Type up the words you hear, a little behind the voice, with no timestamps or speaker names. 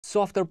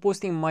So after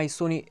posting my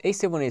Sony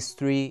A7S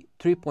III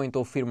 3.0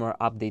 firmware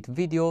update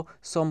video,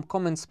 some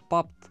comments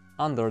popped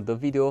under the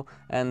video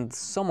and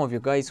some of you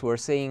guys were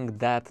saying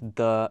that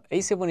the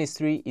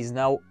A7S III is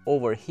now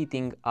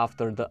overheating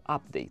after the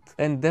update.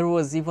 And there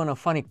was even a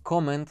funny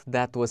comment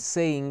that was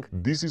saying,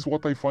 "This is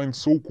what I find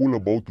so cool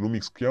about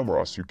Lumix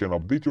cameras. You can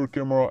update your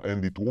camera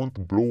and it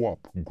won't blow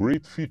up.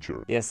 Great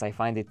feature." Yes, I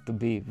find it to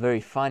be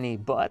very funny,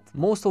 but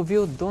most of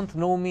you don't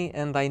know me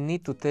and I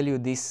need to tell you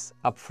this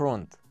up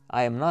front.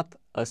 I am not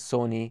a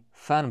Sony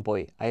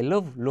fanboy. I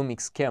love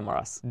Lumix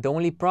cameras. The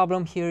only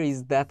problem here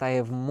is that I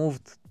have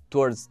moved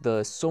towards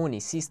the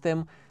Sony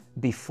system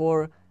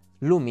before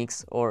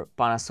Lumix or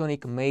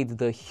Panasonic made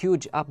the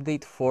huge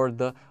update for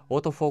the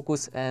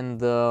autofocus and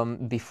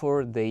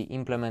before they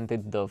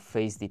implemented the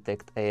face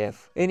detect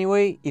AF.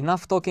 Anyway,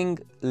 enough talking,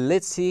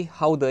 let's see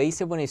how the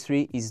A7S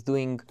III is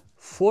doing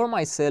for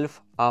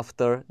myself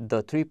after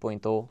the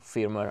 3.0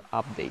 firmware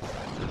update.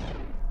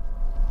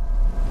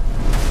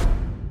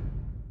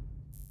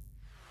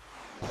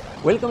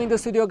 Welcome in the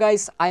studio,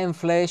 guys, I am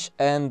Flash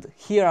and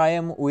here I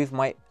am with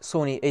my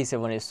Sony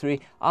A7S III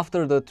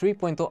after the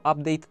 3.0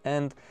 update,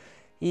 and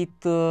it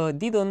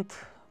didn't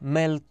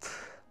melt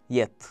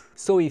yet.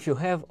 So if you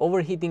have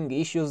overheating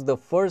issues, the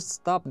first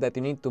step that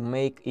you need to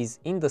make is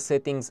in the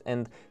settings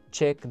and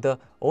check the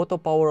auto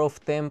power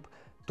off temp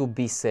to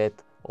be set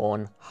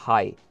on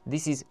high.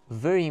 This is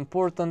very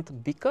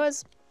important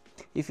because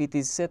if it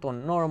is set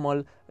on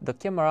normal, the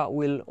camera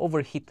will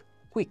overheat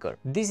quicker.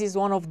 This is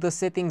one of the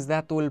settings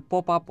that will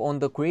pop up on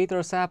the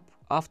Creators app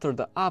after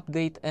the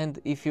update, and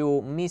if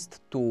you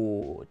missed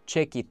to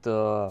check it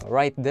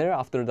right there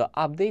after the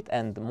update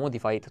and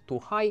modify it to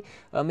high,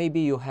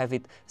 maybe you have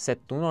it set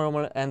to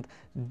normal and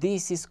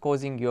this is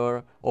causing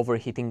your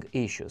overheating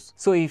issues.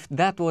 So if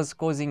that was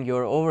causing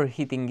your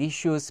overheating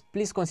issues,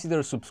 please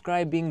consider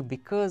subscribing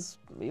because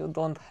you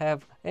don't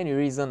have any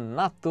reason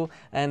not to,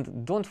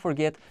 and don't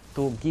forget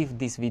to give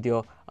this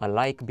video a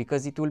like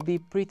because it will be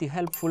pretty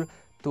helpful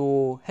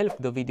to help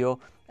the video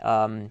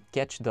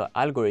catch the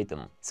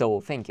algorithm. So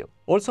thank you.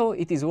 Also,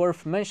 it is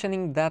worth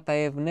mentioning that I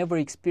have never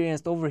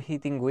experienced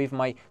overheating with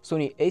my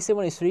Sony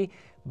A7S III,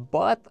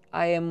 but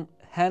I am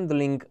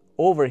handling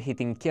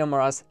overheating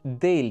cameras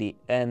daily,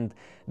 and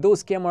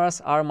those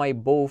cameras are my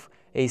both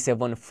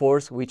A7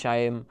 IVs, which I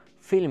am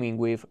filming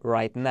with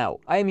right now.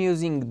 I am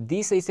using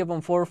this A7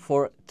 IV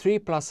for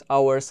 3+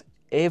 hours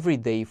every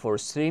day for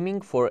streaming,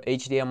 for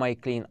HDMI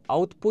clean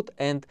output,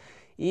 and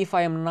if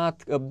I am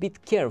not a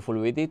bit careful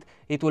with it,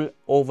 it will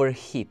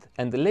overheat.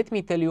 And let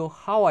me tell you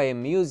how I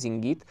am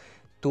using it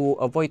to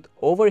avoid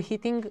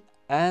overheating.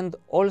 And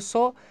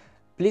also,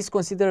 please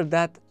consider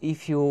that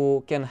if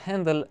you can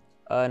handle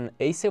an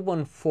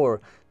A7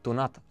 IV to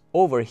not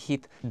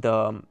overheat,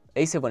 the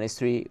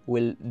A7S III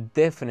will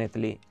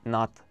definitely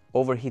not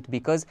overheat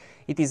because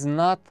it is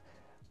not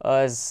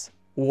as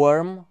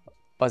warm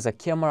as a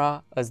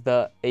camera as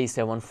the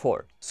A7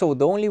 IV. So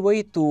the only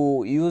way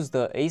to use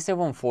the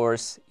A7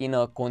 IVs in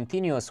a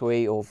continuous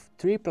way of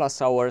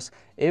 3+ hours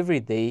every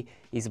day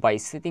is by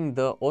setting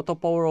the auto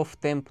power off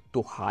temp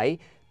to high,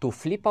 to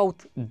flip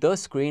out the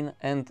screen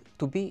and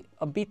to be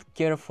a bit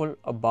careful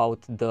about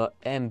the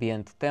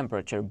ambient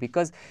temperature,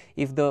 because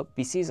if the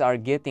PCs are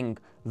getting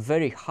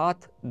very hot,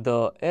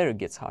 the air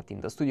gets hot in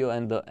the studio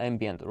and the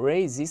ambient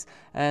raises,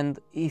 and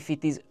if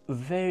it is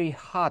very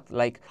hot,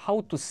 like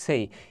how to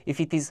say, if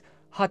it is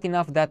hot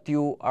enough that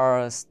you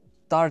are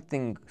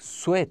starting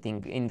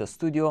sweating in the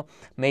studio,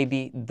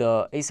 maybe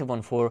the A7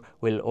 IV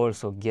will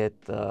also get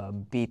a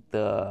bit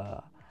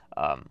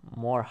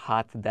more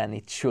hot than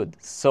it should.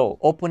 So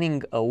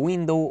opening a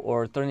window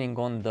or turning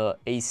on the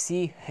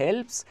AC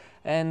helps,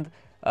 and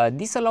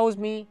this allows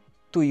me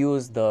to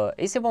use the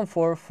A7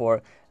 IV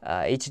for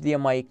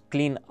HDMI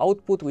clean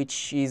output,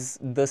 which is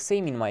the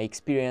same in my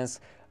experience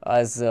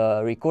as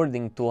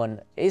recording to an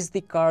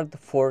SD card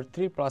for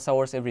 3+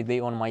 hours every day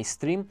on my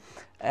stream.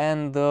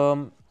 And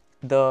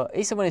the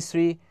A7S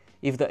III,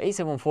 if the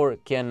A7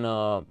 IV can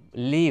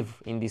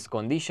live in these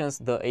conditions,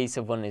 the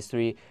A7S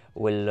III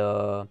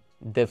will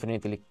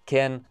definitely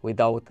can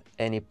without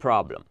any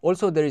problem.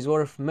 Also, there is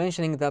worth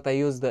mentioning that I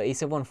use the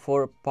A7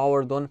 IV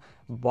powered on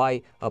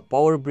by a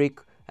power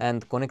brick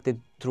and connected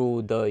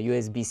through the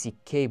USB-C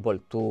cable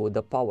to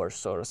the power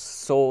source.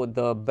 So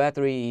the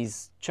battery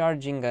is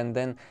charging and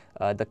then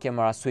the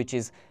camera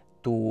switches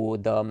to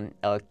the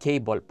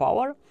cable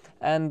power,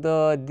 and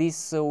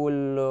this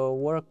will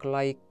work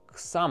like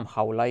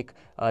somehow like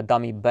a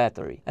dummy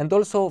battery. And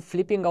also,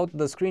 flipping out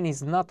the screen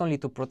is not only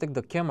to protect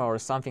the camera or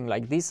something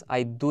like this.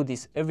 I do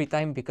this every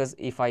time because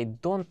if I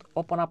don't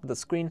open up the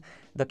screen,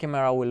 the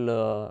camera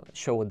will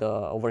show the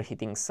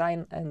overheating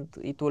sign and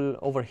it will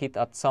overheat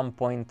at some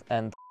point.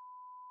 And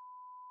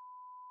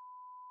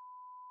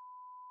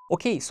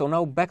okay, so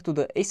now back to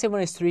the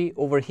A7S III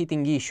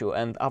overheating issue,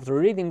 and after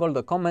reading all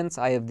the comments,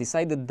 I have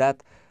decided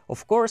that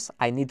of course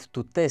I need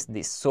to test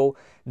this. So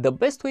the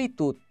best way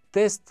to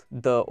test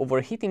the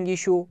overheating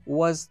issue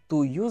was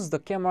to use the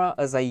camera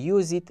as I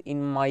use it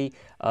in my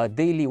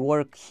daily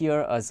work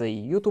here as a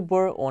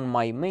YouTuber, on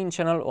my main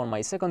channel, on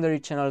my secondary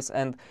channels,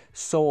 and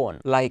so on.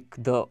 Like,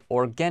 the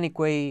organic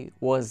way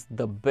was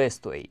the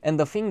best way. And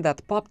the thing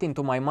that popped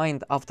into my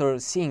mind after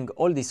seeing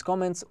all these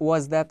comments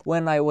was that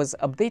when I was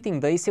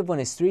updating the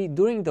A7S III,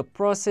 during the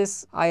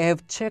process I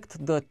have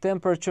checked the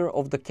temperature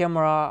of the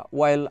camera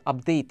while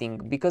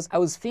updating, because I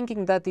was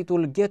thinking that it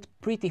will get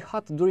pretty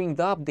hot during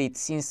the update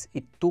since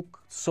it took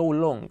so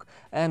long,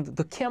 and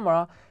the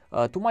camera,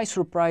 to my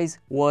surprise,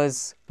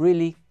 was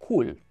really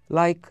cool.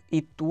 Like,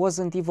 it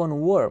wasn't even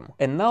warm.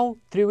 And now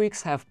 3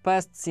 weeks have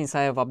passed since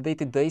I have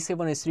updated the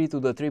A7S III to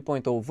the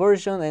 3.0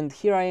 version, and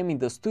here I am in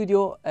the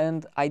studio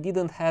and I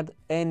didn't had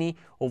any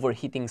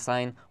overheating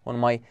sign on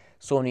my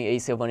Sony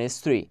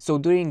A7S III. So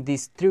during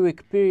this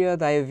 3-week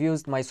period I have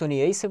used my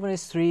Sony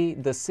A7S III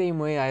the same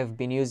way I have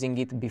been using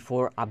it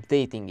before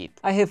updating it.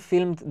 I have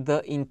filmed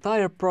the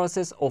entire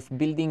process of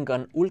building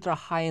an ultra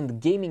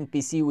high-end gaming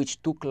PC,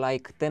 which took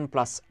like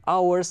 10+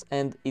 hours,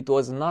 and it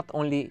was not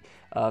only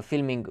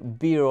filming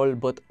B-roll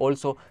but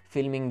also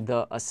filming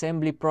the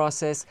assembly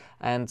process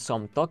and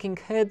some talking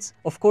heads.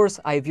 Of course,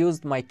 I've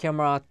used my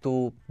camera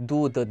to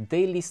do the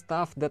daily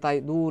stuff that I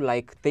do,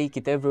 like take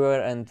it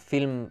everywhere and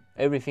film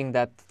everything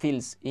that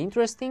feels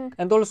interesting,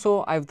 and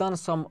also I've done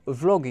some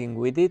vlogging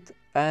with it,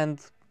 and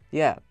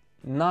yeah,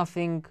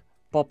 nothing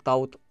popped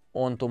out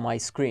onto my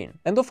screen.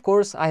 And of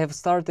course I have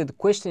started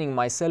questioning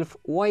myself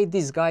why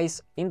these guys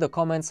in the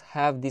comments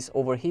have this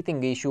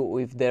overheating issue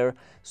with their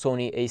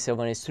Sony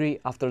A7S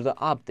III after the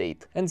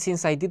update. And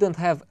since I didn't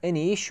have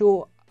any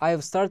issue, I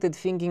have started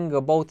thinking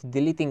about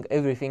deleting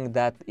everything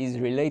that is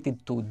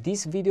related to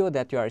this video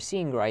that you are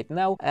seeing right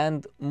now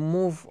and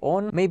move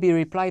on. Maybe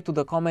reply to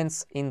the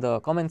comments in the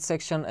comment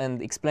section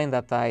and explain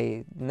that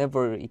I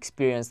never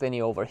experienced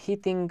any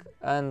overheating,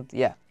 and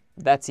yeah,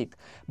 that's it.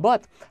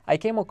 But I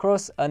came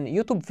across a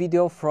YouTube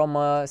video from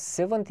a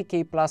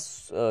 70k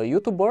plus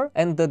YouTuber,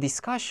 and the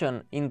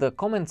discussion in the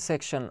comment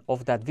section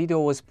of that video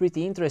was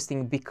pretty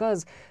interesting,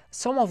 because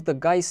some of the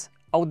guys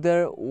out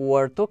there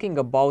were talking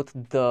about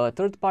the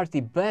third-party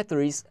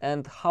batteries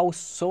and how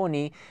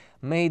Sony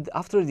made,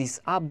 after this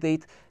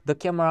update, the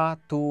camera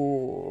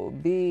to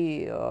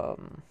be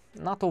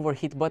not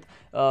overheat but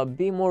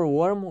be more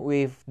warm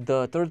with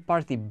the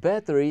third-party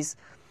batteries,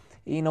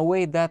 in a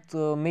way that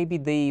maybe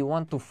they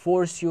want to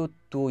force you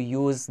to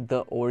use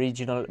the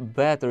original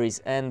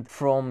batteries. And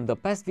from the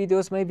past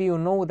videos, maybe you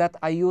know that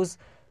I use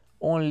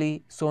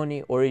only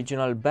Sony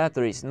original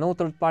batteries, no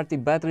third-party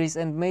batteries,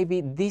 and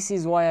maybe this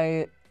is why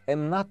I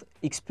am not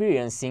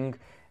experiencing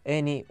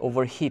any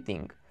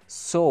overheating.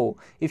 So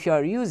if you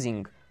are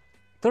using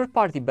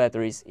third-party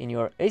batteries in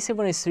your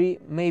A7S III,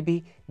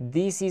 maybe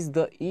this is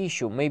the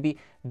issue. Maybe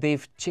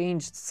they've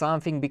changed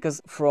something,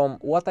 because from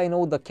what I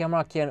know, the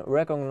camera can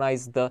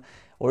recognize the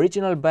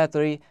original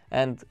battery,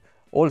 and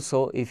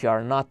also if you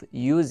are not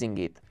using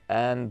it.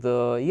 And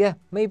yeah,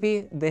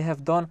 maybe they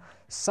have done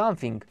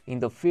something in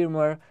the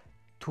firmware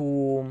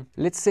to,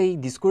 let's say,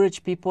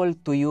 discourage people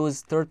to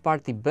use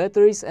third-party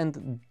batteries,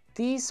 and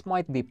this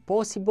might be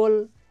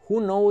possible. Who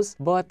knows?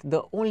 But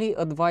the only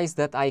advice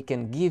that I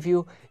can give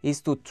you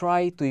is to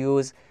try to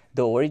use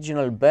the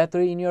original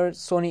battery in your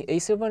Sony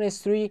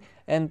A7S III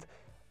and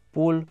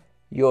pull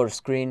your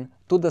screen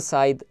to the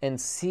side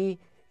and see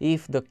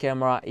if the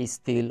camera is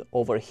still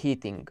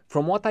overheating.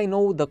 From what I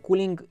know, the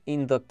cooling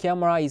in the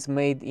camera is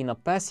made in a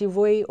passive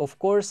way, of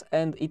course,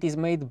 and it is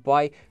made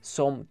by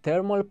some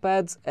thermal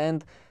pads,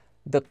 and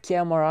the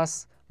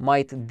cameras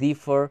might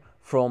differ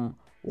from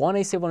one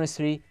A7S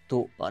III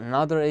to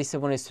another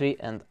A7S III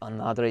and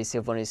another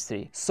A7S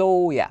III.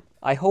 So yeah,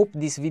 I hope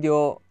this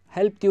video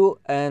helped you,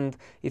 and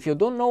if you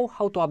don't know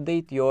how to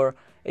update your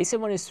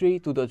A7S III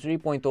to the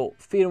 3.0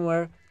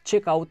 firmware,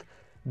 check out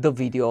the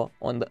video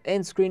on the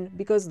end screen,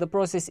 because the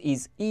process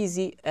is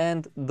easy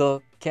and the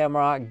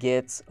camera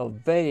gets a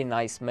very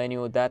nice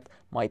menu that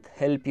might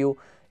help you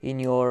in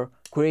your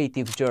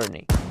creative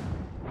journey.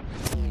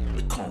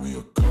 They call me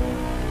a